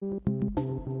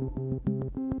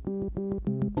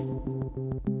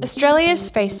Australia's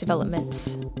space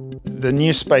developments. The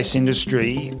new space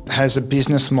industry has a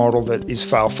business model that is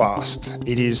fail fast.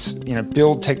 It is,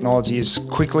 build technology as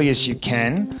quickly as you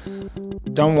can.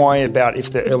 Don't worry about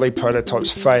if the early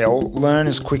prototypes fail. Learn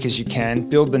as quick as you can,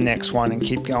 build the next one and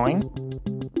keep going.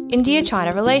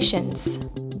 India-China relations.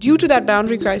 Due to that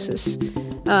boundary crisis,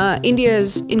 India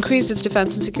has increased its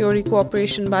defence and security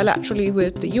cooperation bilaterally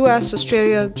with the US,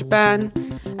 Australia, Japan,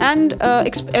 and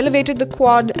elevated the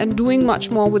Quad and doing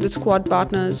much more with its Quad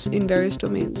partners in various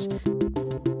domains.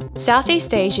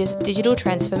 Southeast Asia's digital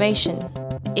transformation.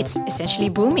 It's essentially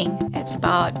booming. It's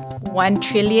about 1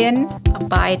 trillion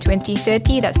by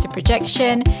 2030, that's the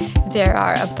projection. There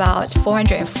are about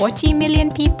 440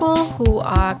 million people who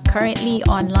are currently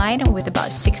online, with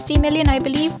about 60 million, I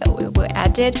believe, that were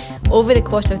added over the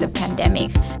course of the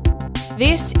pandemic.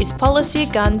 This is Policy,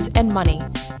 Guns and Money,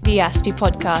 the ASPI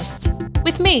podcast,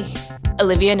 with me,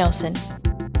 Olivia Nelson.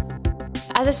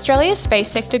 As Australia's space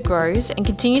sector grows and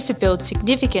continues to build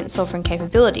significant sovereign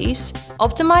capabilities,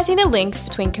 optimising the links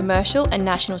between commercial and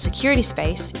national security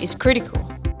space is critical.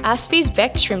 ASPI's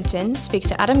Beck Shrimpton speaks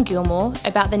to Adam Gilmore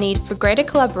about the need for greater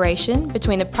collaboration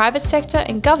between the private sector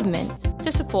and government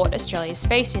to support Australia's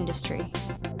space industry.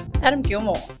 Adam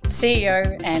Gilmore,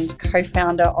 CEO and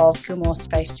co-founder of Gilmore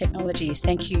Space Technologies.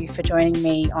 Thank you for joining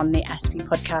me on the ASPI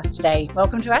podcast today.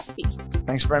 Welcome to ASPI.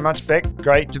 Thanks very much, Beck.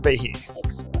 Great to be here.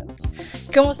 Excellent.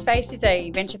 Gilmore Space is a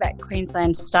venture-backed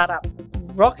Queensland startup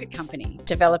rocket company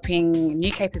developing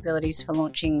new capabilities for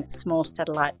launching small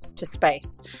satellites to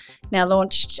space. Now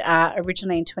launched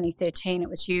originally in 2013, it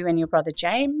was you and your brother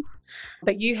James,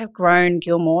 but you have grown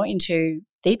Gilmore into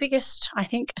the biggest, I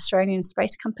think, Australian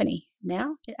space company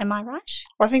now. Am I right?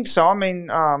 I think so. I mean,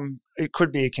 it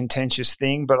could be a contentious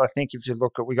thing, but I think if you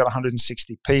look at, we got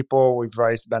 160 people, we've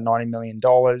raised about $90 million,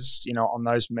 on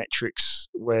those metrics,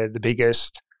 we're the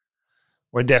biggest.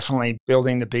 We're definitely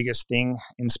building the biggest thing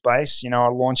in space. A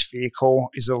launch vehicle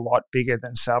is a lot bigger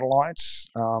than satellites,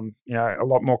 a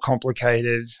lot more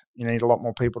complicated. You need a lot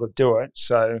more people to do it.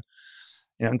 So,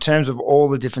 in terms of all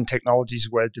the different technologies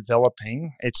we're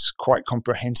developing, it's quite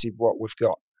comprehensive what we've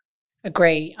got.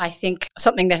 Agree. I think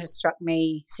something that has struck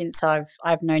me since I've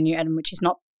known you, Adam, which is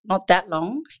not that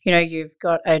long, you've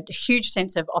got a huge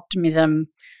sense of optimism,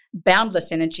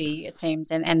 boundless energy, it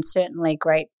seems, and certainly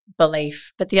great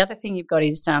belief. But the other thing you've got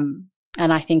is, and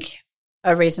I think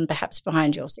a reason perhaps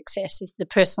behind your success, is the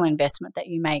personal investment that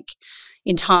you make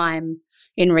in time,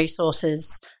 in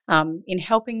resources, in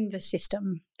helping the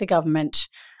system, the government,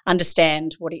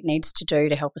 understand what it needs to do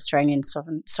to help Australian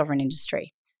sovereign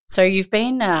industry. So you've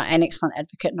been an excellent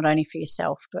advocate, not only for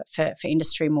yourself, but for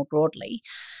industry more broadly.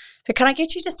 But can I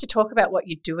get you just to talk about what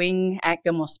you're doing at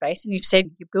Gilmore Space? And you've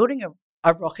said you're building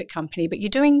a rocket company, but you're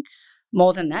doing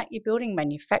more than that. You're building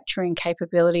manufacturing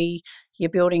capability, you're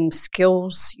building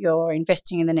skills, you're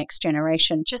investing in the next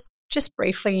generation. Just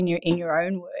briefly in your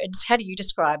own words, how do you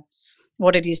describe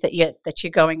what it is that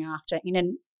you're going after in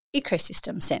an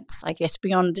ecosystem sense, I guess,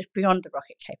 beyond the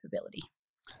rocket capability?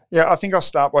 Yeah, I think I'll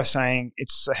start by saying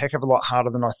it's a heck of a lot harder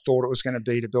than I thought it was going to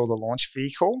be to build a launch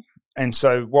vehicle. And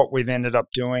so what we've ended up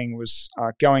doing was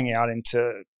going out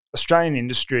into Australian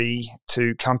industry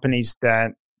to companies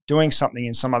that doing something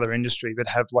in some other industry but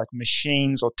have like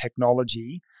machines or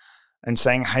technology, and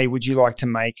saying, hey, would you like to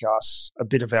make us a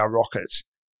bit of our rocket?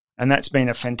 And that's been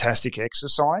a fantastic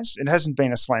exercise. It hasn't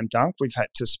been a slam dunk. We've had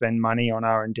to spend money on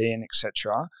R&D and et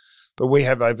cetera. But we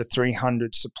have over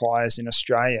 300 suppliers in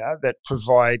Australia that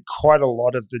provide quite a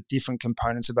lot of the different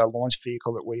components of our launch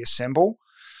vehicle that we assemble.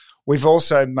 We've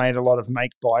also made a lot of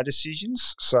make-buy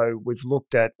decisions. So we've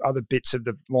looked at other bits of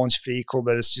the launch vehicle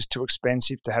that is just too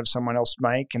expensive to have someone else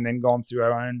make, and then gone through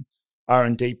our own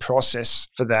R&D process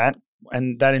for that.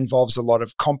 And that involves a lot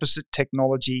of composite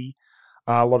technology,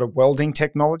 a lot of welding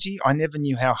technology. I never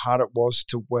knew how hard it was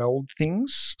to weld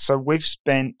things. So we've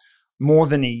spent more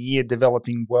than a year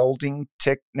developing welding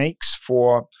techniques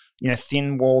for,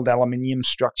 thin-walled aluminium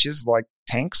structures like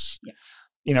tanks. Yeah.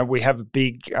 We have a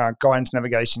big guidance,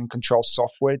 navigation, and control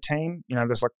software team.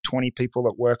 There's like 20 people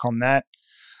that work on that.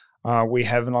 We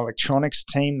have an electronics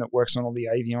team that works on all the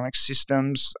avionics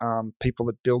systems, people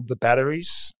that build the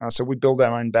batteries. So we build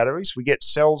our own batteries. We get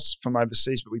cells from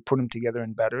overseas, but we put them together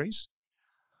in batteries.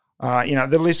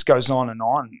 The list goes on.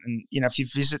 And, if you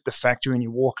visit the factory and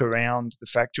you walk around the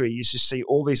factory, you just see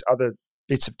all these other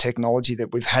bits of technology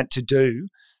that we've had to do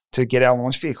to get our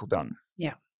launch vehicle done.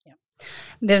 Yeah.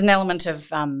 There's an element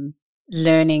of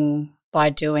learning by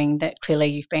doing that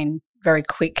clearly you've been very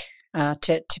quick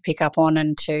to pick up on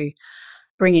and to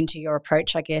bring into your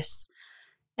approach, I guess.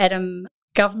 Adam,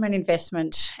 Government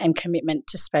investment and commitment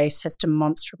to space has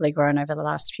demonstrably grown over the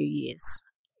last few years.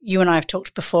 You and I have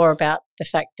talked before about the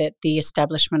fact that the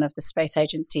establishment of the Space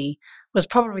Agency was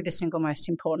probably the single most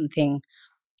important thing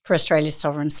for Australia's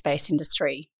sovereign space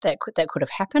industry that could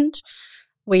have happened.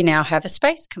 We now have a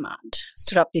Space Command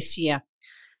stood up this year.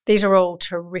 These are all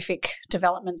terrific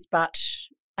developments, but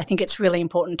I think it's really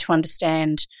important to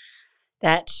understand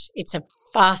that it's a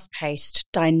fast-paced,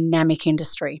 dynamic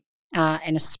industry,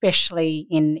 and especially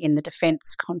in the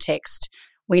defence context,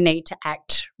 we need to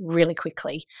act really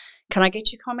quickly. Can I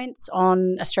get your comments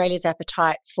on Australia's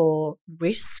appetite for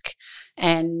risk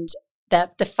and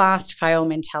that the fast fail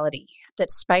mentality that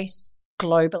space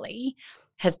globally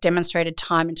has demonstrated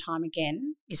time and time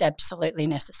again is absolutely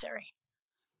necessary?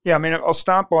 Yeah, I mean, I'll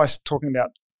start by talking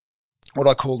about what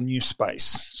I call new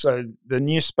space. So the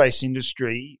new space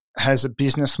industry has a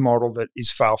business model that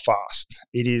is fail fast.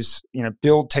 It is,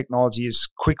 build technology as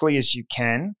quickly as you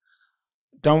can.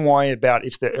 Don't worry about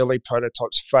if the early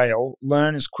prototypes fail.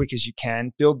 Learn as quick as you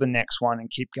can, build the next one and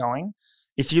keep going.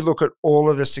 If you look at all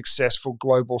of the successful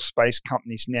global space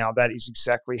companies now, that is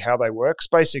exactly how they work.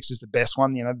 SpaceX is the best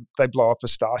one. They blow up a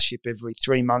Starship every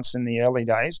 3 months in the early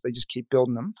days. They just keep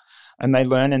building them and they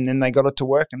learn and then they got it to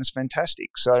work and it's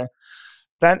fantastic. So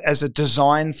that as a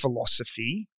design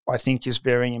philosophy, I think is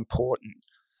very important.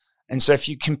 And so if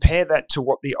you compare that to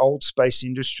what the old space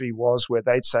industry was, where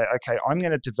they'd say, okay, I'm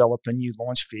going to develop a new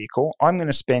launch vehicle. I'm going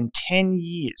to spend 10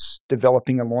 years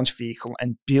developing a launch vehicle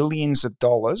and billions of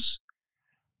dollars,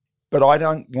 but I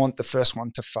don't want the first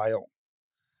one to fail.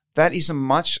 That is a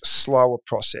much slower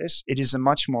process. It is a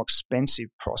much more expensive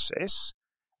process,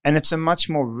 and it's a much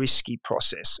more risky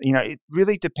process. It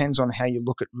really depends on how you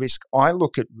look at risk. I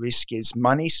look at risk as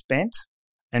money spent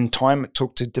and time it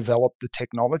took to develop the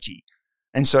technology.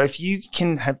 And so if you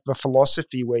can have a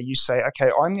philosophy where you say, okay,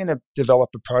 I'm going to develop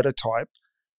a prototype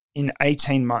in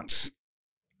 18 months,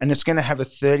 and it's going to have a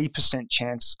 30%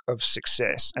 chance of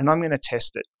success, and I'm going to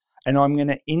test it, and I'm going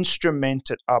to instrument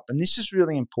it up. And this is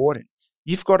really important.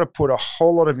 You've got to put a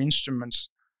whole lot of instruments,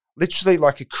 literally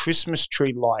like a Christmas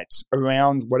tree lights,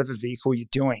 around whatever vehicle you're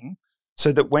doing,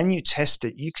 so that when you test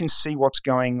it, you can see what's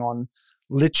going on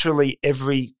literally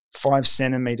every 5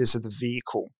 centimeters of the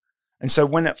vehicle. And so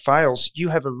when it fails, you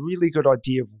have a really good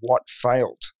idea of what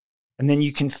failed. And then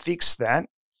you can fix that,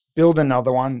 build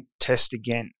another one, test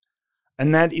again.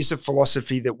 And that is a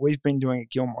philosophy that we've been doing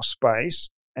at Gilmore Space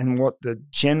and what the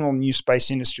general new space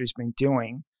industry has been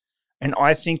doing. And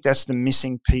I think that's the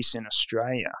missing piece in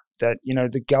Australia, that,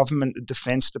 the government, the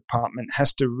Defence Department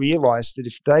has to realise that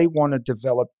if they want to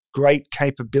develop great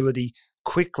capability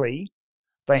quickly,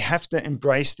 they have to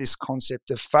embrace this concept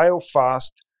of fail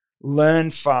fast, learn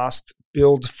fast,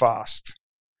 build fast.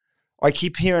 I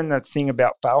keep hearing that thing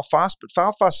about fail fast, but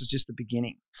fail fast is just the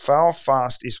beginning. Fail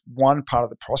fast is one part of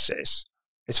the process.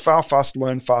 It's fail fast,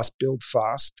 learn fast, build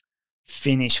fast,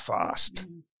 finish fast.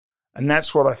 And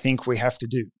that's what I think we have to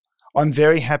do. I'm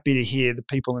very happy to hear the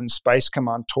people in Space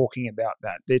Command talking about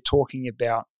that. They're talking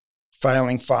about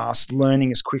failing fast,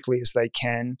 learning as quickly as they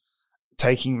can,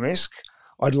 taking risk.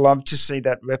 I'd love to see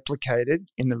that replicated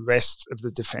in the rest of the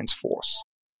Defence Force.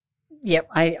 Yep,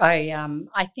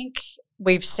 I think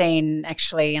we've seen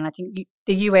actually, and I think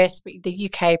the US, but the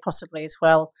UK possibly as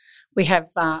well. We have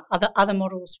other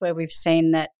models where we've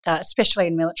seen that, especially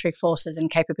in military forces and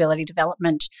capability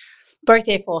development, both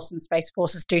Air Force and Space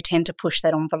Forces do tend to push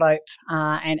that envelope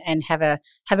and have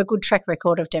a good track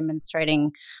record of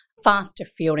demonstrating faster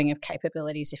fielding of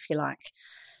capabilities, if you like.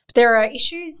 But there are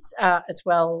issues as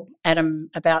well, Adam,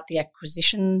 about the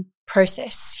acquisition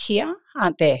process here,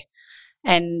 aren't there?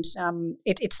 And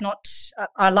it's not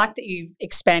 – I like that you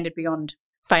expanded beyond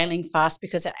failing fast,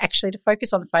 because actually to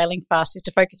focus on failing fast is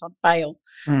to focus on fail.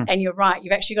 And you're right,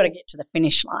 you've actually got to get to the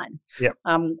finish line. Yep.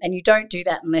 And you don't do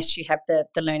that unless you have the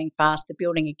learning fast, the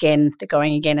building again, the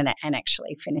going again and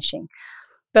actually finishing.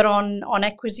 But on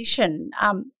acquisition,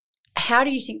 how do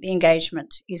you think the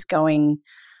engagement is going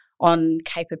on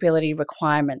capability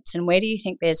requirements, and where do you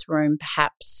think there's room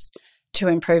perhaps to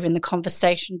improve in the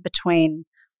conversation between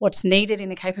what's needed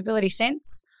in a capability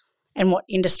sense and what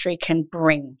industry can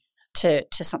bring to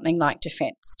something like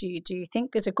defence? Do you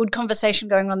think there's a good conversation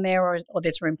going on there, or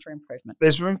there's room for improvement?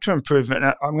 There's room for improvement.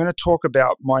 I'm going to talk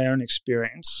about my own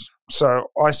experience. So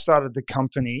I started the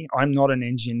company. I'm not an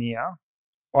engineer.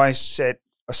 I set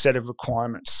a set of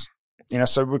requirements.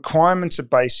 So requirements are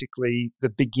basically the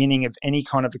beginning of any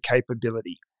kind of a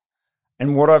capability.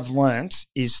 And what I've learnt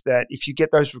is that if you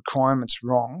get those requirements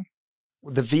wrong,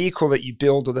 the vehicle that you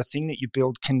build or the thing that you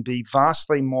build can be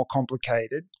vastly more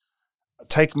complicated,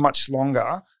 take much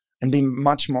longer, and be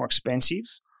much more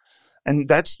expensive. And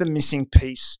that's the missing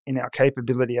piece in our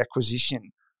capability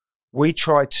acquisition. We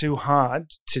try too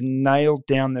hard to nail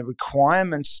down the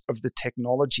requirements of the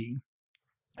technology.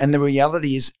 And the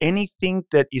reality is anything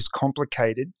that is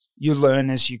complicated, you learn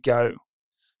as you go.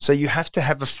 So you have to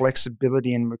have a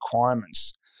flexibility in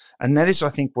requirements. And that is, I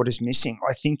think, what is missing.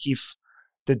 I think if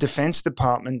the Defense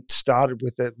Department started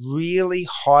with a really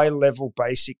high-level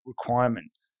basic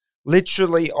requirement,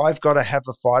 literally, I've got to have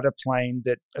a fighter plane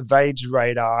that evades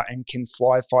radar and can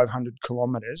fly 500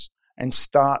 kilometers, and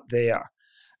start there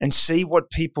and see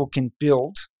what people can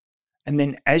build. And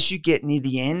then as you get near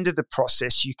the end of the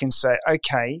process, you can say,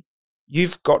 okay,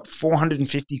 you've got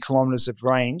 450 kilometers of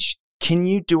range. Can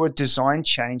you do a design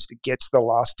change that gets the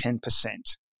last 10%?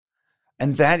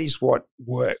 And that is what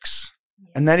works.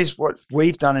 And that is what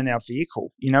we've done in our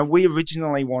vehicle. You know, we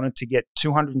originally wanted to get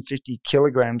 250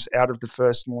 kilograms out of the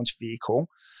first launch vehicle.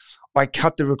 I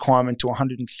cut the requirement to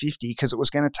 150 because it was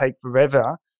going to take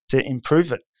forever to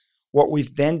improve it. What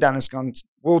we've then done is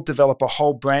we'll develop a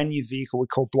whole brand new vehicle we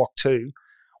call Block 2,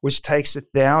 which takes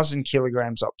 1,000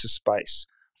 kilograms up to space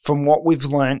from what we've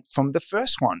learned from the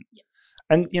first one. Yeah.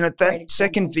 And, you know, that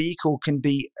second vehicle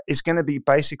is going to be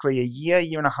basically a year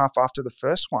and a half after the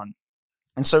first one.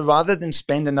 And so rather than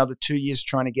spend another 2 years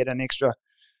trying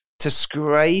to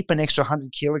scrape an extra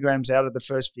 100 kilograms out of the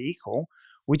first vehicle,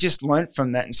 we just learned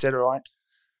from that and said, all right,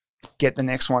 get the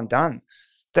next one done.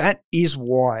 That is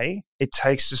why it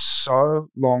takes us so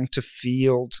long to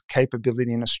field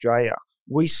capability in Australia.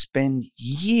 We spend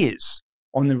years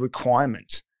on the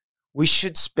requirement. We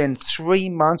should spend 3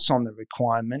 months on the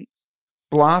requirement,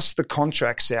 blast the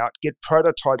contracts out, get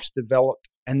prototypes developed,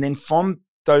 and then from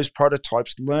those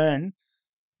prototypes learn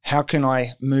how can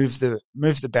I move the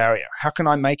barrier? How can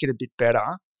I make it a bit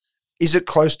better? Is it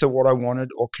close to what I wanted,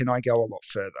 or can I go a lot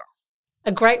further?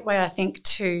 A great way, I think,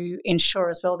 to ensure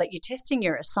as well that you're testing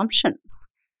your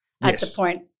assumptions at the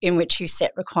point in which you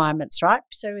set requirements, right?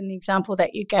 So in the example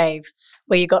that you gave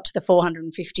where you got to the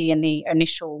 450 and the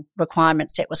initial requirement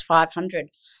set was 500,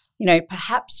 you know,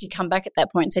 perhaps you come back at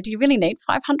that point and say, do you really need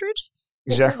 500?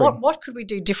 Exactly. What could we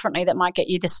do differently that might get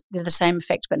you the same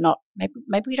effect, but not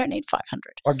maybe we don't need 500?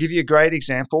 I'll give you a great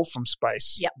example from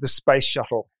space. Yep. The space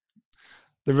shuttle.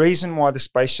 The reason why the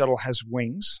space shuttle has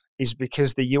wings is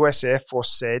because the US Air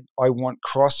Force said, I want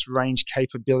cross-range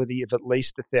capability of at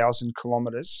least 1,000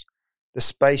 kilometers. The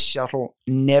space shuttle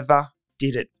never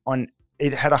did it.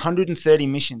 It had 130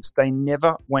 missions. They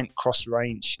never went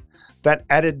cross-range. That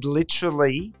added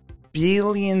literally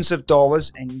billions of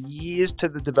dollars and years to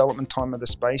the development time of the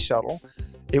space shuttle.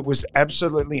 It was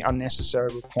absolutely unnecessary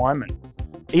requirement.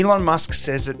 Elon Musk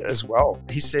says it as well.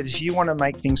 He said, if you want to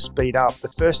make things speed up, the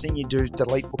first thing you do is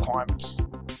delete requirements.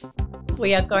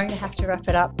 We are going to have to wrap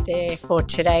it up there for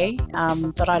today,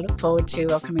 but I look forward to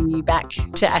welcoming you back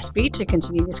to ASPI to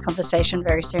continue this conversation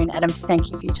very soon. Adam,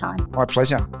 thank you for your time. My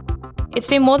pleasure. It's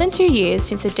been more than 2 years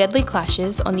since the deadly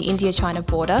clashes on the India-China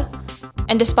border,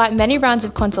 and despite many rounds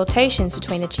of consultations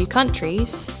between the two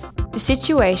countries, the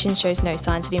situation shows no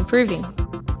signs of improving.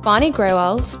 Barney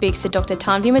Grewal speaks to Dr.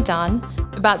 Tanvi Madan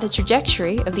about the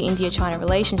trajectory of the India-China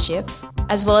relationship,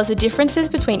 as well as the differences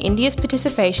between India's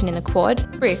participation in the Quad,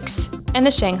 BRICS, and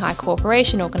the Shanghai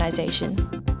Cooperation Organisation.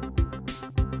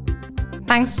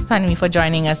 Thanks, Tanvi, for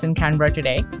joining us in Canberra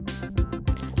today.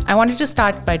 I wanted to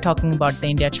start by talking about the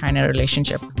India-China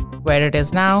relationship, where it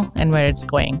is now and where it's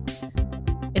going.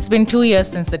 It's been 2 years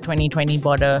since the 2020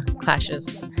 border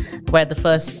clashes, where the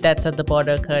first deaths at the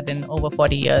border occurred in over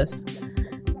 40 years.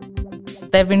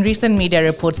 There have been recent media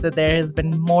reports that there has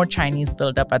been more Chinese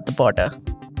buildup at the border,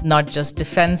 not just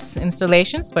defense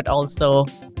installations, but also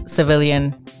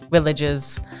civilian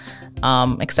villages,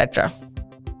 etc.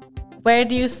 Where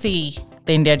do you see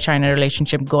the India-China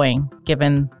relationship going,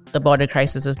 given the border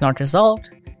crisis is not resolved?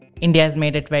 India has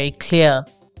made it very clear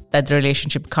that the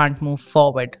relationship can't move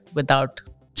forward without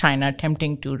China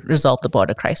attempting to resolve the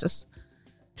border crisis.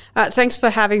 Thanks for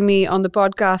having me on the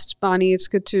podcast, Barney. It's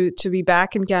good to be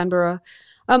back in Canberra.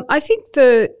 I think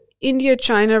the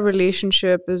India-China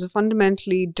relationship is a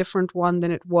fundamentally different one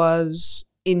than it was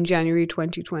in January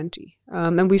 2020.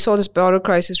 And we saw this border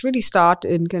crisis really start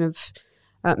in kind of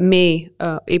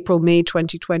April, May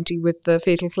 2020 with the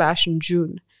fatal clash in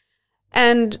June.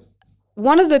 And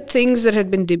one of the things that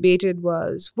had been debated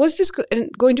was this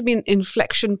going to be an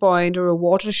inflection point or a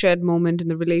watershed moment in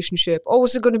the relationship, or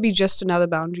was it going to be just another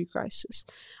boundary crisis?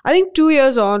 I think 2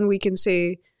 years on, we can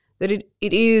say that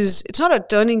it's not a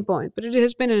turning point, but it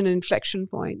has been an inflection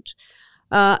point.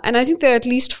 And I think there are at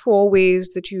least 4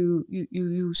 ways that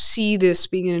you see this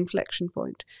being an inflection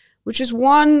point, which is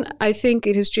one, I think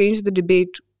it has changed the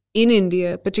debate in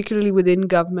India, particularly within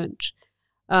government,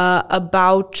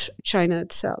 about China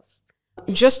itself.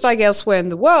 Just like elsewhere in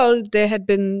the world, there had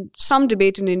been some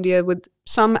debate in India with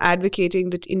some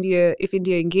advocating that if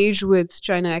India engaged with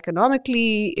China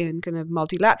economically in kind of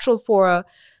multilateral fora,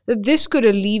 that this could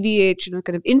alleviate,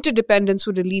 kind of interdependence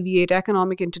would alleviate,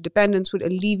 economic interdependence would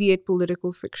alleviate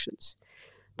political frictions.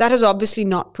 That has obviously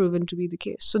not proven to be the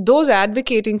case. So those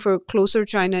advocating for a closer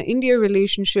China-India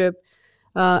relationship,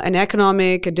 an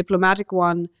economic, a diplomatic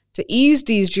one, to ease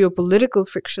these geopolitical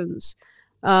frictions,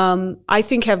 I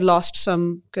think have lost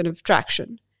some kind of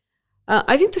traction.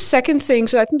 I think the second thing,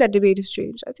 so I think that debate has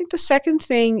changed. I think the second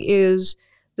thing is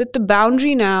that the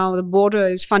boundary now, the border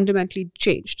is fundamentally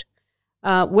changed.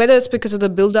 Whether it's because of the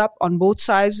buildup on both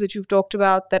sides that you've talked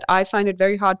about, that I find it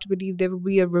very hard to believe there will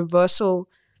be a reversal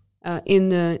in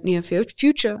the near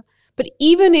future. But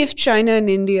even if China and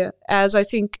India, as I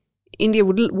think India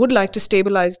would like to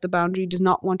stabilize the boundary, does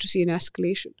not want to see an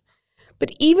escalation.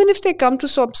 But even if they come to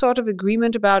some sort of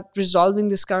agreement about resolving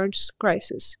this current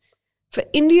crisis, for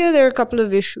India, there are a couple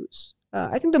of issues.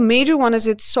 I think the major one is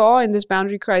it saw in this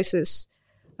boundary crisis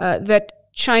that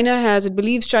it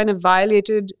believes China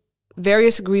violated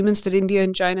various agreements that India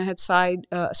and China had signed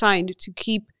to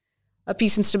keep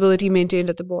peace and stability maintained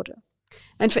at the border.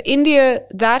 And for India,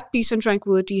 that peace and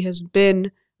tranquility has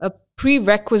been a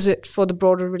prerequisite for the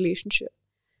broader relationship.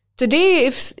 Today,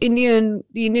 if the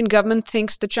Indian government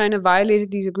thinks that China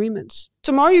violated these agreements,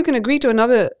 tomorrow you can agree to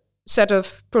another set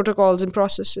of protocols and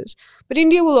processes. But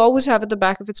India will always have at the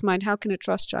back of its mind, how can it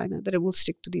trust China that it will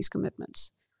stick to these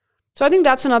commitments? So I think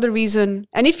that's another reason.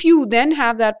 And if you then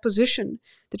have that position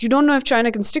that you don't know if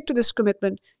China can stick to this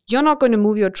commitment, you're not going to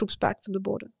move your troops back from the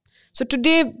border. So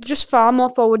today, just far more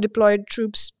forward deployed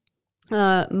troops,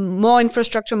 more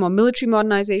infrastructure, more military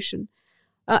modernization.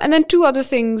 And then two other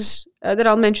things that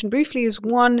I'll mention briefly is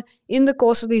one, in the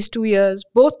course of these 2 years,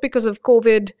 both because of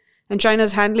COVID and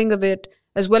China's handling of it,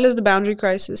 as well as the boundary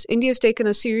crisis, India has taken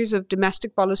a series of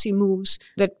domestic policy moves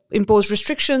that impose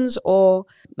restrictions or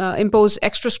impose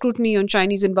extra scrutiny on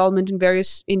Chinese involvement in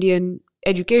various Indian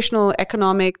educational,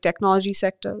 economic, technology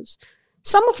sectors,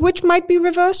 some of which might be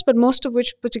reversed, but most of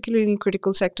which, particularly in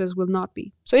critical sectors, will not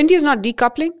be. So India is not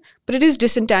decoupling, but it is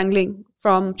disentangling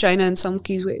from China in some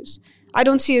key ways. I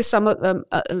don't see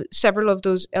several of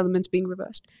those elements being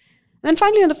reversed. And then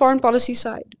finally, on the foreign policy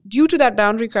side, due to that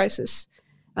boundary crisis,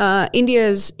 India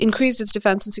has increased its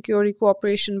defense and security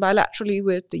cooperation bilaterally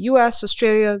with the US,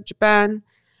 Australia, Japan,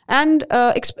 and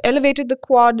elevated the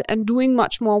Quad and doing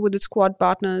much more with its Quad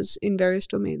partners in various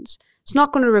domains. It's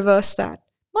not going to reverse that.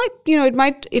 It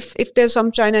might, if there's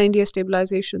some China-India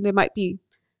stabilization, there might be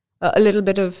a little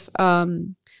bit of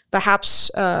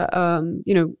perhaps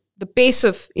the pace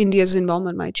of India's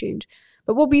involvement might change.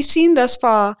 But what we've seen thus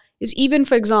far is even,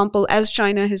 for example, as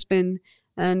China has been,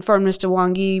 and Foreign Minister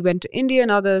Wang Yi went to India and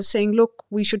others saying, look,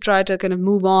 we should try to kind of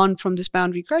move on from this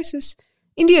boundary crisis.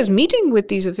 India is meeting with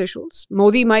these officials.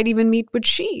 Modi might even meet with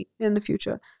Xi in the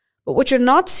future. But what you're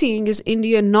not seeing is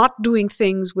India not doing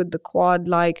things with the Quad,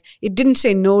 like it didn't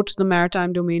say no to the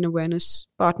Maritime Domain Awareness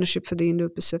Partnership for the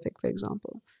Indo-Pacific, for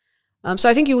example. So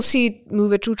I think you'll see it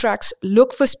move at two tracks,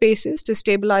 look for spaces to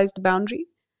stabilize the boundary,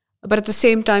 but at the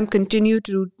same time continue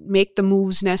to make the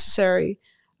moves necessary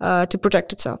to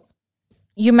protect itself.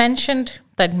 You mentioned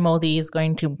that Modi is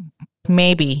going to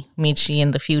maybe meet Xi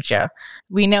in the future.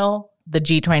 We know the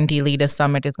G20 Leaders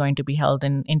Summit is going to be held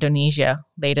in Indonesia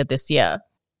later this year.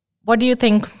 What do you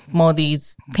think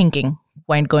Modi's thinking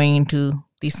when going into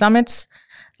these summits?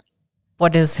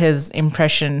 What is his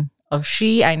impression of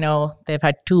Xi? I know they've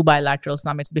had 2 bilateral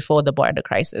summits before the border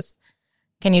crisis.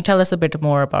 Can you tell us a bit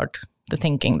more about the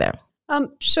thinking there?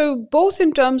 So both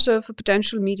in terms of a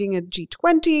potential meeting at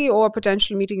G20 or a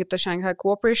potential meeting at the Shanghai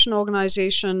Cooperation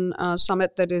Organization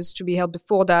summit that is to be held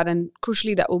before that, and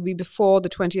crucially that will be before the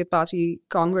 20th Party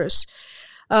Congress,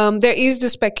 there is the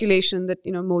speculation that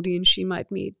Modi and Xi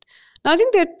might meet. Now, I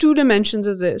think there are 2 dimensions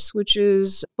of this, which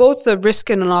is both a risk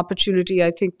and an opportunity.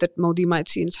 I think that Modi might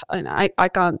see, and I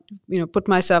can't put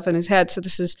myself in his head, so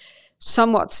this is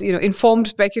somewhat informed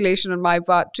speculation on my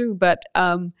part too, but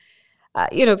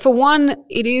for one,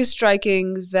 it is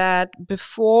striking that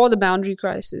before the boundary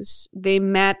crisis, they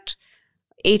met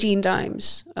 18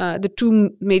 times. The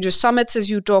 2 major summits, as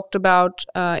you talked about,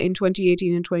 in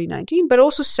 2018 and 2019, but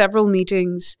also several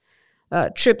meetings,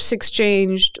 trips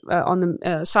exchanged on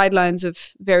the sidelines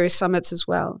of various summits as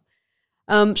well.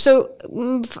 So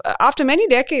after many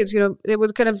decades, they were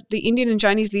kind of the Indian and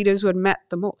Chinese leaders who had met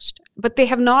the most, but they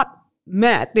have not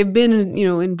met. They've been,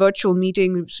 in virtual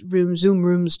meeting rooms, Zoom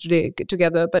rooms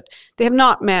together, but they have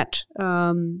not met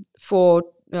for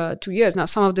 2 years. Now,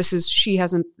 some of this is Xi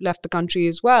hasn't left the country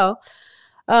as well.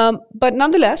 But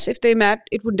nonetheless, if they met,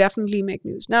 it would definitely make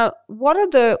news. Now,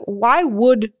 why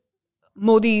would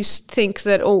Modi think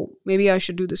that, maybe I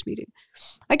should do this meeting?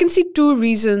 I can see two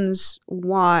reasons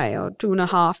why, or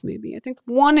 2.5 maybe. I think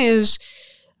one is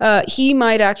he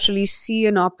might actually see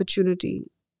an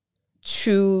opportunity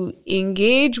to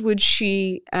engage with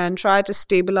Xi and try to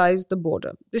stabilize the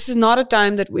border. This is not a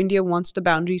time that India wants the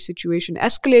boundary situation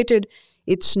escalated.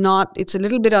 It's a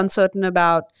little bit uncertain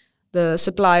about the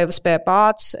supply of spare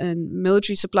parts and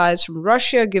military supplies from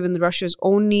Russia, given Russia's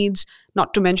own needs,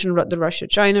 not to mention the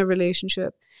Russia-China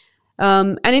relationship.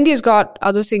 And India's got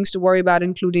other things to worry about,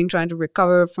 including trying to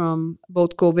recover from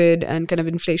both COVID and kind of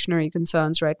inflationary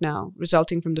concerns right now,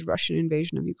 resulting from the Russian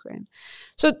invasion of Ukraine.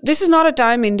 So this is not a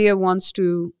time India wants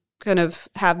to kind of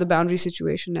have the boundary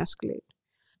situation escalate.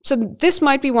 So this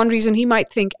might be one reason he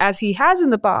might think, as he has in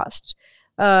the past,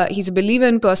 he's a believer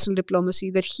in personal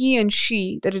diplomacy, that he and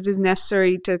Xi, that it is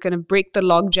necessary to kind of break the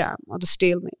logjam or the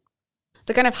stalemate.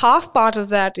 The kind of half part of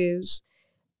that is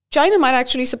China might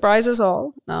actually surprise us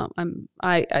all. Now,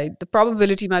 the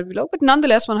probability might be low, but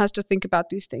nonetheless, one has to think about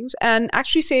these things and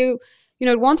actually say,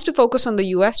 it wants to focus on the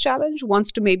US challenge,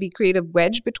 wants to maybe create a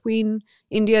wedge between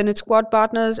India and its Quad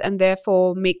partners, and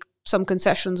therefore make some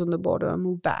concessions on the border and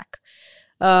move back.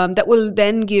 That will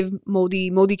then give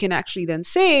Modi can actually then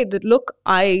say that, look,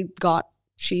 I got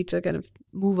Xi to kind of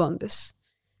move on this.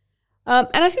 And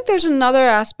I think there's another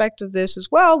aspect of this as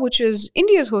well, which is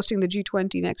India is hosting the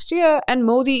G20 next year, and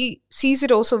Modi sees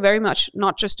it also very much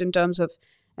not just in terms of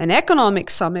an economic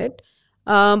summit,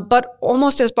 but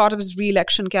almost as part of his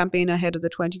re-election campaign ahead of the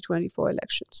 2024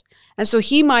 elections. And so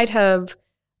he might have,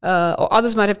 or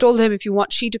others might have told him, if you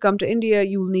want Xi to come to India,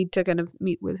 you will need to kind of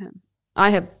meet with him. I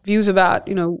have views about,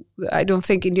 I don't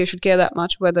think India should care that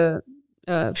much whether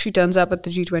Xi turns up at the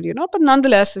G20 or not, but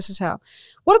nonetheless, this is how.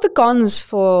 What are the cons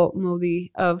for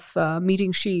Modi of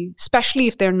meeting Xi, especially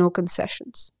if there are no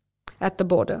concessions at the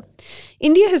border?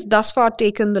 India has thus far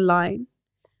taken the line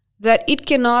that it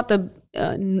cannot, the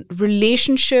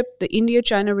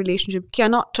India-China relationship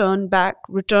cannot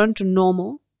return to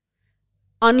normal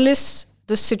unless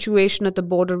the situation at the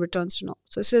border returns to normal.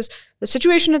 So it says the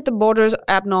situation at the border is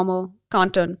abnormal,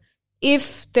 can't turn.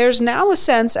 If there's now a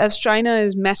sense, as China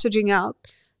is messaging out,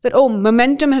 that,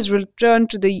 momentum has returned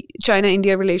to the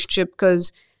China-India relationship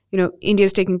because, India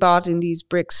is taking part in these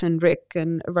BRICS and RIC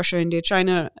and Russia, India,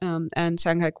 China, and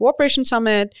Shanghai Cooperation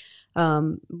Summit.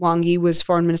 Foreign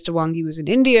Minister Wang Yi was in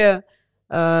India.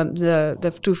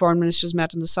 The two foreign ministers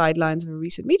met on the sidelines of a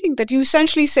recent meeting, that you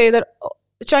essentially say that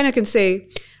China can say,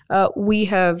 we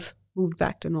have moved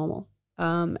back to normal.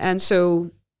 And so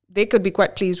they could be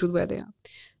quite pleased with where they are.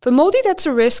 For Modi, that's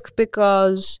a risk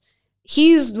because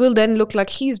will then look like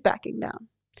he's backing down.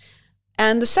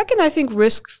 And the second, I think,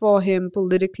 risk for him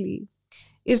politically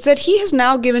is that he has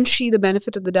now given Xi the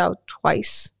benefit of the doubt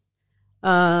twice,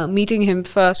 meeting him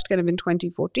first kind of in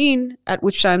 2014, at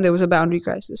which time there was a boundary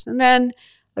crisis, and then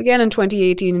again in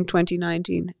 2018 and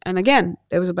 2019, and again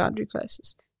there was a boundary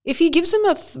crisis. If he gives him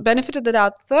a benefit of the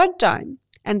doubt third time,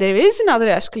 and there is another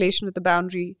escalation at the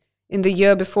boundary in the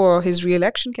year before his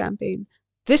re-election campaign,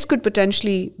 this could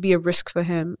potentially be a risk for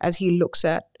him as he looks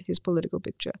at his political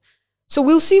picture. So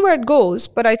we'll see where it goes,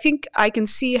 but I think I can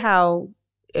see how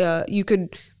you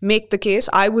could make the case.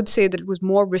 I would say that it was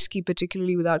more risky,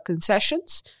 particularly without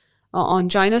concessions on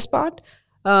China's part.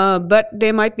 But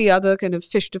there might be other kind of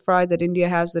fish to fry that India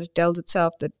has, that it tells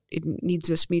itself that it needs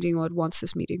this meeting or it wants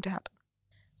this meeting to happen.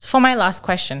 For my last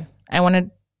question, I want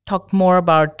to talk more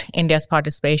about India's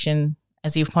participation,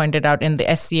 as you've pointed out, in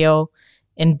the SCO,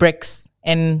 in BRICS,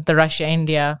 in the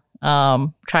Russia-India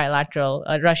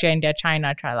trilateral,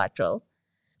 Russia-India-China trilateral.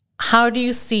 How do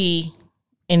you see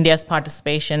India's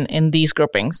participation in these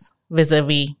groupings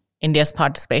vis-a-vis India's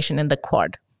participation in the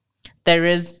Quad? There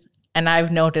is, and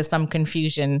I've noticed some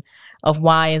confusion of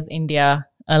why is India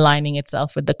aligning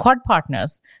itself with the Quad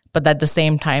partners, but at the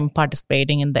same time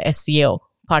participating in the SCO,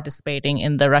 participating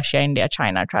in the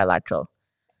Russia-India-China trilateral.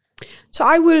 So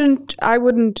I wouldn't,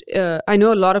 I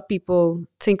know a lot of people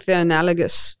think they're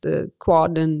analogous, the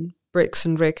Quad and BRICS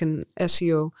and RIC and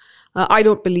SCO. I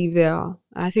don't believe they are.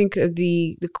 I think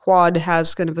the Quad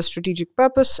has kind of a strategic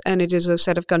purpose, and it is a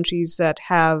set of countries that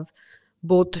have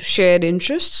both shared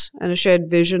interests and a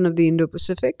shared vision of the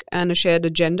Indo-Pacific and a shared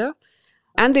agenda,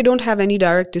 and they don't have any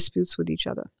direct disputes with each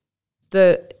other.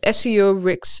 The SCO,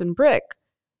 RICS and BRIC,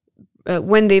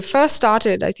 when they first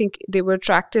started, I think they were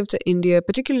attractive to India,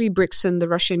 particularly BRICS and the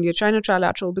Russia-India-China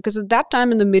trilateral, because at that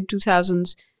time in the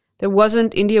mid-2000s,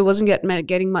 India wasn't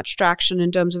getting much traction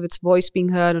in terms of its voice being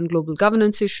heard on global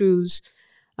governance issues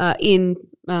in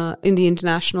the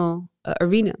international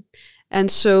arena. And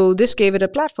so this gave it a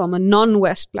platform, a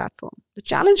non-West platform. The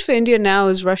challenge for India now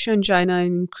is Russia and China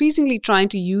increasingly trying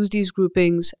to use these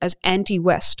groupings as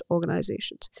anti-West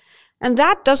organizations. And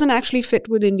that doesn't actually fit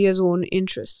with India's own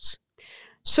interests.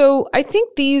 So I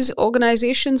think these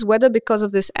organizations, whether because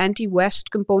of this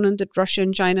anti-West component that Russia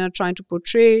and China are trying to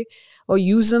portray or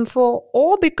use them for,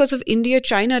 or because of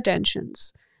India-China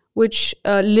tensions, which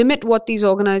limit what these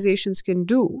organizations can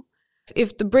do.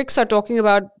 If the BRICS are talking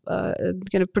about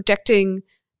kind of protecting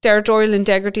territorial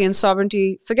integrity and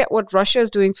sovereignty, forget what Russia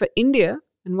is doing for India,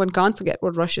 and one can't forget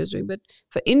what Russia is doing, but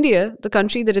for India, the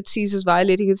country that it sees as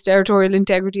violating its territorial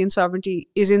integrity and sovereignty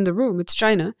is in the room, it's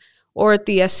China, or at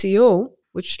the SCO,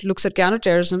 which looks at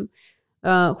counterterrorism.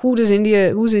 Who's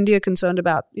India concerned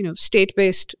about?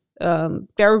 State-based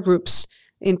terror groups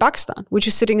in Pakistan, which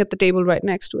is sitting at the table right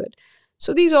next to it.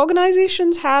 So these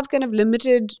organizations have kind of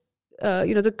limited,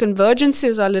 the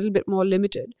convergences are a little bit more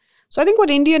limited. So I think what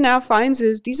India now finds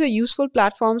is these are useful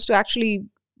platforms to actually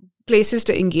places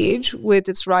to engage with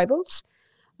its rivals.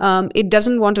 It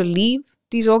doesn't want to leave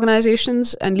these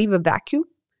organizations and leave a vacuum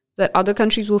that other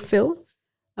countries will fill.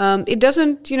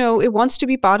 It wants to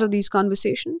be part of these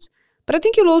conversations. But I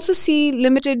think you'll also see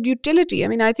limited utility. I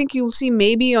mean, I think you'll see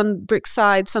maybe on BRICS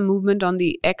side some movement on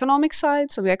the economic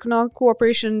side, some economic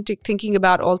cooperation, thinking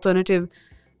about alternative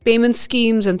payment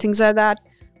schemes and things like that.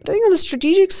 But I think on the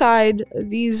strategic side,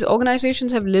 these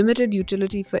organizations have limited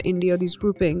utility for India, these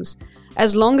groupings,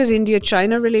 as long as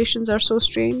India-China relations are so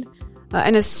strained.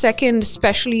 And a second,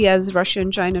 especially as Russia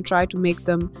and China try to make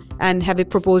them and have it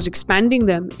proposed expanding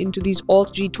them into these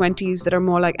alt G20s that are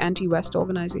more like anti-West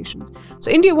organizations.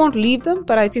 So India won't leave them,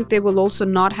 but I think they will also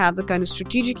not have the kind of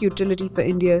strategic utility for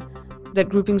India that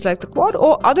groupings like the Quad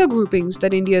or other groupings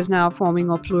that India is now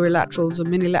forming, or plurilaterals or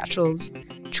minilaterals,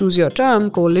 choose your term,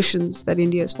 coalitions that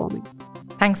India is forming.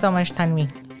 Thanks so much,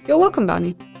 Tanvi. You're welcome,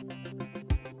 Dani.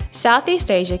 Southeast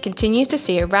Asia continues to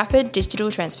see a rapid digital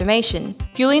transformation,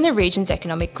 fueling the region's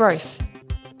economic growth.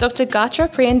 Dr. Gatra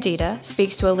Priyandita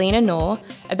speaks to Alina Noor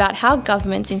about how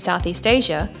governments in Southeast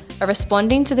Asia are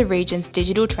responding to the region's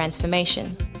digital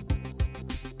transformation.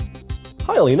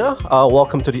 Hi, Alina.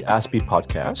 Welcome to the ASPI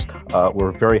podcast.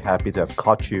 We're very happy to have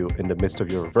caught you in the midst of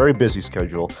your very busy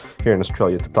schedule here in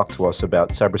Australia to talk to us about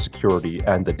cybersecurity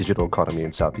and the digital economy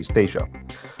in Southeast Asia.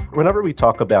 Whenever we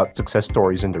talk about success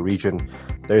stories in the region,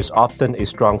 there's often a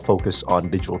strong focus on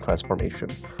digital transformation.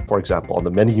 For example, on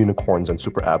the many unicorns and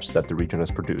super apps that the region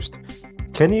has produced.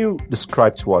 Can you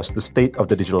describe to us the state of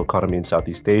the digital economy in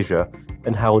Southeast Asia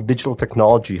and how digital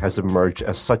technology has emerged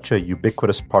as such a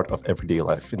ubiquitous part of everyday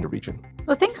life in the region?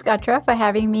 Well, thanks, Gatra, for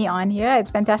having me on here.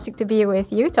 It's fantastic to be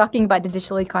with you talking about the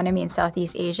digital economy in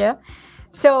Southeast Asia.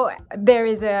 So there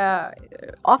is a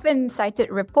often cited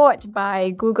report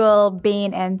by Google,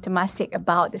 Bain, and Temasek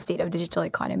about the state of digital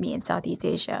economy in Southeast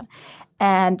Asia.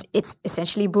 And it's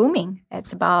essentially booming.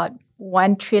 It's about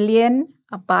 1 trillion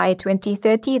by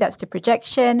 2030. That's the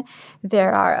projection.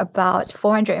 There are about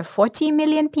 440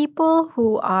 million people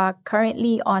who are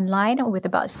currently online, with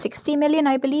about 60 million,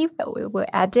 I believe, that were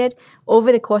added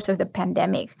over the course of the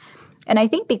pandemic. And I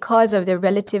think because of the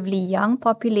relatively young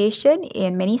population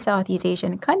in many Southeast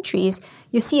Asian countries,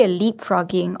 you see a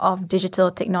leapfrogging of digital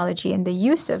technology and the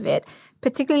use of it,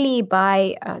 particularly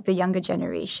by the younger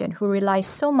generation who relies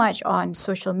so much on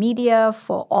social media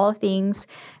for all things,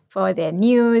 for their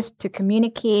news, to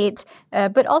communicate,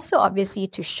 but also obviously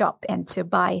to shop and to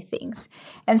buy things.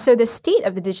 And so the state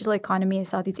of the digital economy in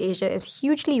Southeast Asia is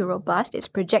hugely robust. It's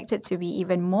projected to be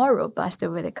even more robust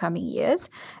over the coming years.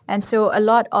 And so a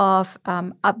lot of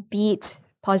upbeat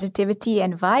positivity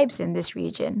and vibes in this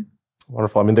region.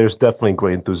 Wonderful. I mean, there's definitely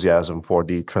great enthusiasm for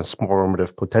the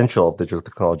transformative potential of digital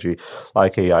technology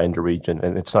like AI in the region.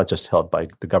 And it's not just held by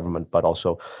the government, but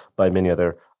also by many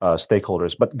other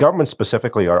stakeholders. But governments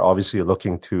specifically are obviously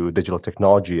looking to digital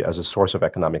technology as a source of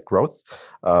economic growth.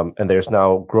 And there's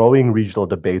now growing regional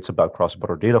debates about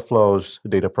cross-border data flows,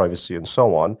 data privacy, and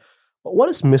so on. But what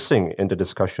is missing in the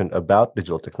discussion about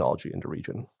digital technology in the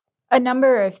region? A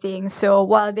number of things. So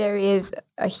while there is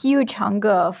a huge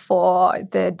hunger for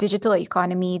the digital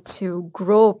economy to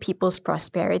grow people's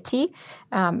prosperity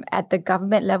at the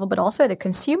government level, but also at the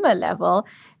consumer level,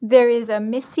 there is a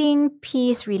missing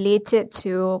piece related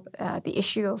to the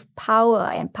issue of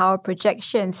power and power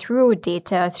projection through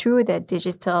data, through the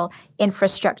digital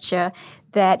infrastructure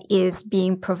that is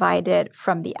being provided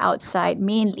from the outside,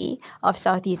 mainly of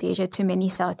Southeast Asia, to many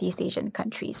Southeast Asian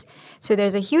countries. So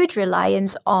there's a huge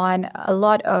reliance on a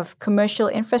lot of commercial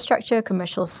infrastructure,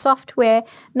 commercial software,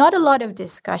 not a lot of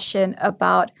discussion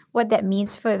about what that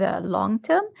means for the long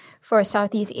term for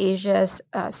Southeast Asia's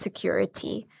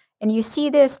security. And you see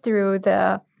this through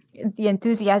the the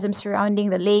enthusiasm surrounding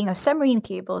the laying of submarine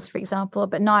cables, for example,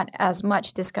 but not as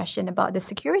much discussion about the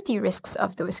security risks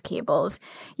of those cables.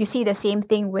 You see the same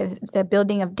thing with the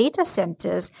building of data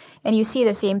centers, and you see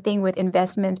the same thing with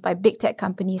investments by big tech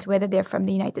companies, whether they're from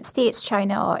the United States,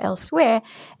 China, or elsewhere,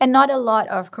 and not a lot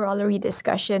of corollary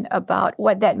discussion about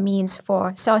what that means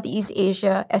for Southeast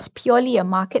Asia as purely a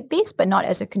market base, but not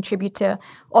as a contributor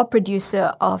or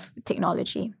producer of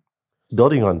technology.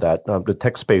 Building on that, the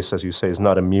tech space, as you say, is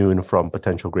not immune from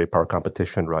potential great power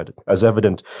competition, right? As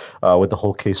evident with the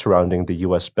whole case surrounding the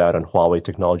U.S. ban on Huawei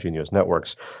technology and U.S.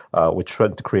 networks, which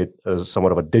threatened to create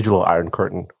somewhat of a digital iron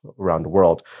curtain around the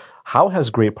world. How has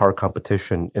great power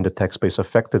competition in the tech space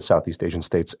affected Southeast Asian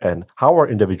states, and how are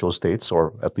individual states,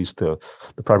 or at least the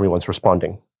primary ones,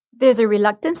 responding? There's a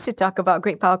reluctance to talk about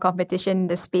great power competition in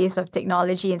the space of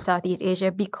technology in Southeast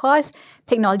Asia because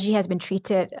technology has been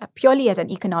treated purely as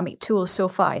an economic tool so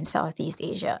far in Southeast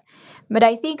Asia. But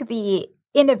I think the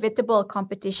inevitable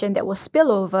competition that will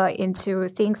spill over into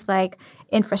things like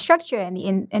infrastructure and the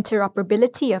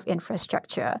interoperability of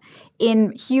infrastructure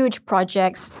in huge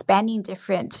projects spanning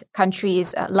different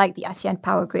countries like the ASEAN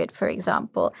Power Grid, for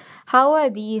example. How are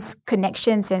these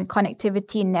connections and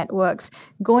connectivity networks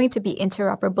going to be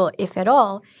interoperable, if at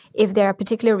all, if there are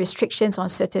particular restrictions on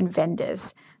certain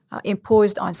vendors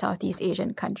imposed on Southeast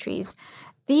Asian countries?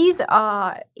 These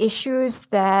are issues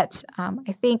that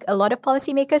I think a lot of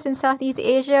policymakers in Southeast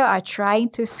Asia are trying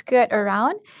to skirt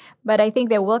around, but I think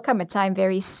there will come a time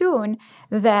very soon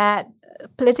that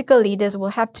political leaders will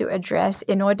have to address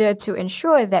in order to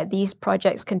ensure that these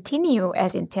projects continue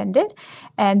as intended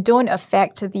and don't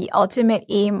affect the ultimate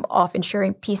aim of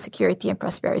ensuring peace, security, and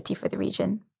prosperity for the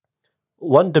region.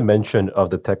 One dimension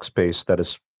of the tech space that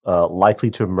is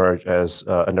likely to emerge as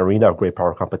an arena of great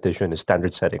power competition is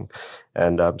standard setting.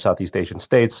 And Southeast Asian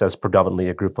states, as predominantly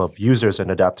a group of users and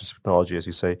adapters of technology, as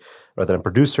you say, rather than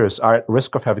producers, are at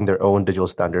risk of having their own digital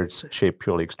standards shaped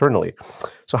purely externally.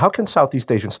 So how can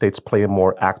Southeast Asian states play a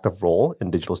more active role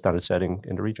in digital standard setting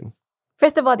in the region?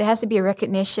 First of all, there has to be a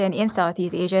recognition in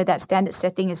Southeast Asia that standard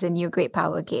setting is a new great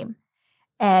power game.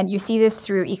 And you see this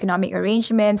through economic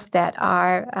arrangements that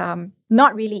are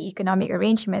not really economic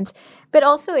arrangements, but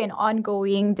also in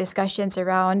ongoing discussions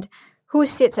around who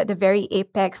sits at the very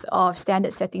apex of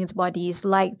standard settings bodies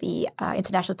like the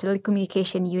International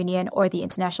Telecommunication Union or the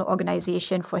International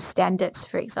Organization for Standards,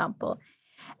 for example.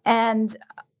 And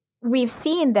we've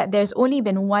seen that there's only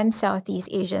been one Southeast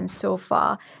Asian so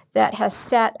far that has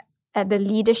sat at the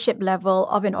leadership level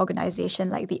of an organization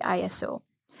like the ISO.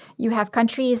 You have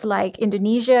countries like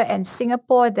Indonesia and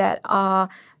Singapore that are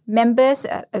members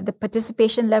at the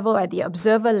participation level, at the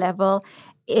observer level,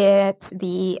 at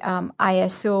the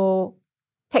ISO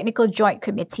Technical Joint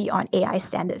Committee on AI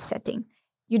Standard Setting.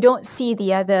 You don't see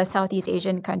the other Southeast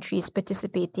Asian countries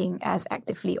participating as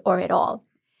actively or at all.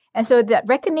 And so that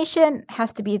recognition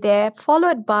has to be there,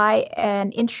 followed by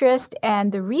an interest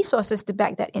and the resources to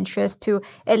back that interest to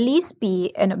at least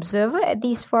be an observer at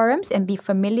these forums and be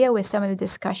familiar with some of the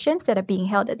discussions that are being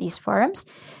held at these forums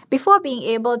before being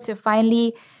able to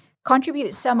finally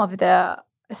contribute some of the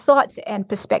thoughts and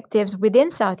perspectives within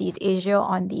Southeast Asia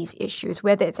on these issues,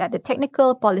 whether it's at the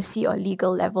technical, policy, or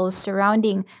legal levels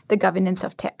surrounding the governance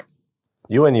of tech.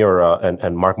 You and your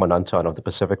and Mark Manantan of the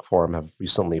Pacific Forum have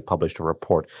recently published a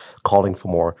report calling for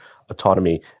more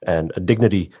autonomy and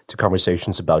dignity to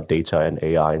conversations about data and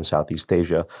AI in Southeast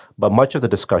Asia. But much of the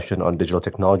discussion on digital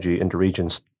technology in the region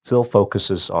still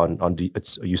focuses on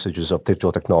its usages of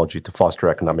digital technology to foster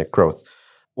economic growth.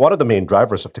 One of the main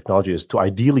drivers of technology is to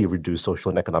ideally reduce social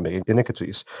and economic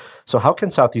inequities. So how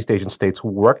can Southeast Asian states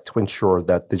work to ensure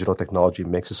that digital technology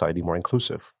makes society more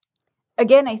inclusive?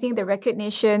 Again, I think the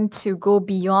recognition to go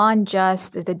beyond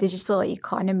just the digital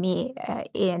economy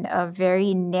in a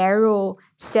very narrow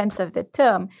sense of the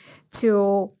term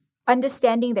to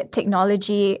understanding that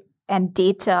technology and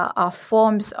data are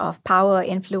forms of power,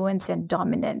 influence, and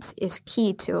dominance is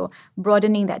key to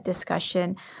broadening that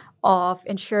discussion of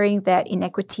ensuring that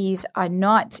inequities are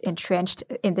not entrenched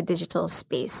in the digital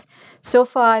space. So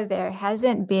far, there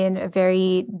hasn't been a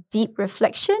very deep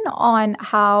reflection on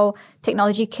how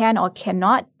technology can or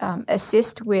cannot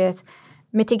assist with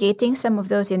mitigating some of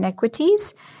those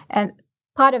inequities. And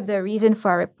part of the reason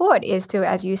for our report is to,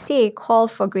 as you say, call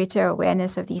for greater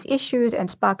awareness of these issues and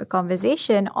spark a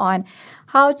conversation on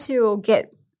how to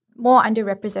get more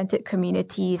underrepresented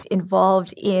communities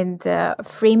involved in the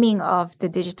framing of the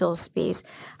digital space.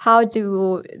 How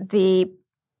do they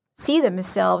see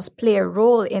themselves play a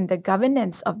role in the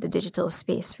governance of the digital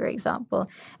space, for example.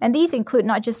 And these include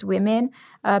not just women,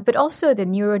 but also the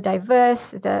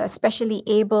neurodiverse, the specially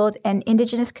abled, and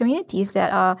indigenous communities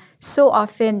that are so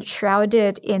often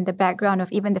shrouded in the background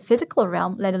of even the physical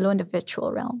realm, let alone the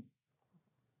virtual realm.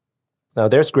 Now,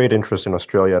 there's great interest in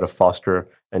Australia to foster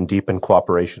and deepen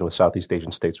cooperation with Southeast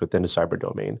Asian states within the cyber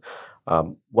domain.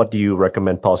 What do you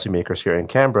recommend policymakers here in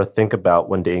Canberra think about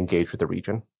when they engage with the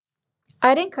region?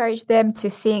 I'd encourage them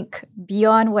to think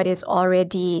beyond what is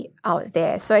already out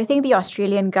there. So I think the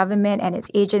Australian government and its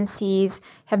agencies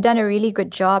have done a really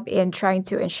good job in trying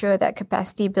to ensure that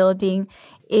capacity building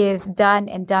is done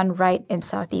and done right in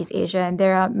Southeast Asia. And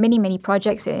there are many, many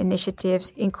projects and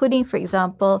initiatives, including, for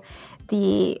example,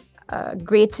 the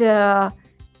greater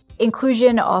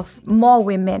inclusion of more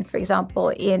women, for example,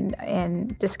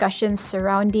 in discussions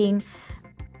surrounding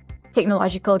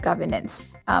technological governance.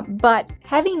 But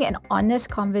having an honest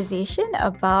conversation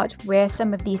about where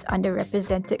some of these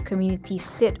underrepresented communities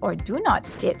sit or do not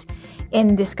sit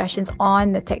in discussions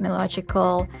on the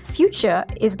technological future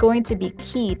is going to be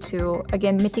key to,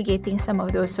 again, mitigating some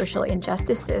of those social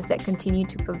injustices that continue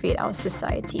to pervade our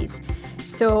societies.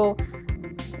 So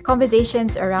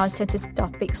conversations around sensitive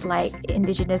topics like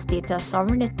Indigenous data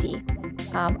sovereignty.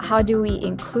 How do we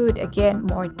include, again,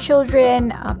 more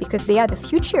children because they are the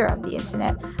future of the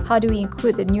internet? How do we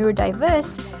include the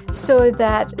neurodiverse so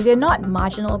that they're not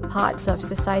marginal parts of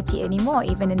society anymore,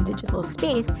 even in digital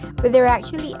space, but they're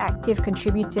actually active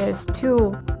contributors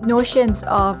to notions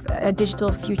of a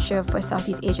digital future for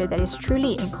Southeast Asia that is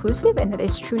truly inclusive and that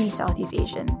is truly Southeast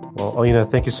Asian. Well, Alina,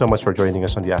 thank you so much for joining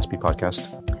us on the ASPI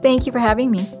podcast. Thank you for having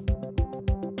me.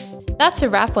 That's a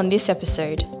wrap on this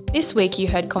episode. This week you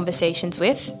heard conversations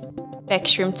with Beck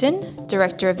Shrimpton,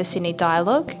 Director of the Sydney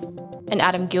Dialogue, and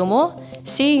Adam Gilmore,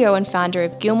 CEO and founder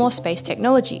of Gilmore Space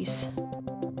Technologies.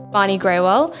 Barney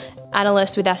Greywell,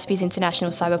 Analyst with ASPI's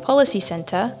International Cyber Policy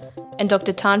Centre, and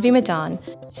Dr. Tanvi Madan,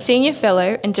 Senior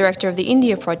Fellow and Director of the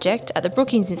India Project at the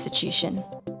Brookings Institution.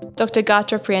 Dr.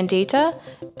 Gatra Priyandita,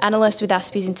 Analyst with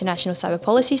ASPI's International Cyber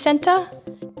Policy Centre,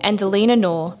 and Alina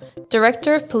Noor,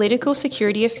 Director of Political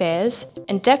Security Affairs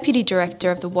and Deputy Director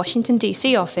of the Washington,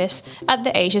 D.C. office at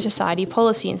the Asia Society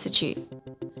Policy Institute.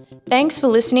 Thanks for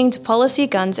listening to Policy,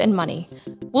 Guns and Money.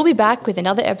 We'll be back with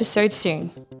another episode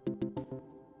soon.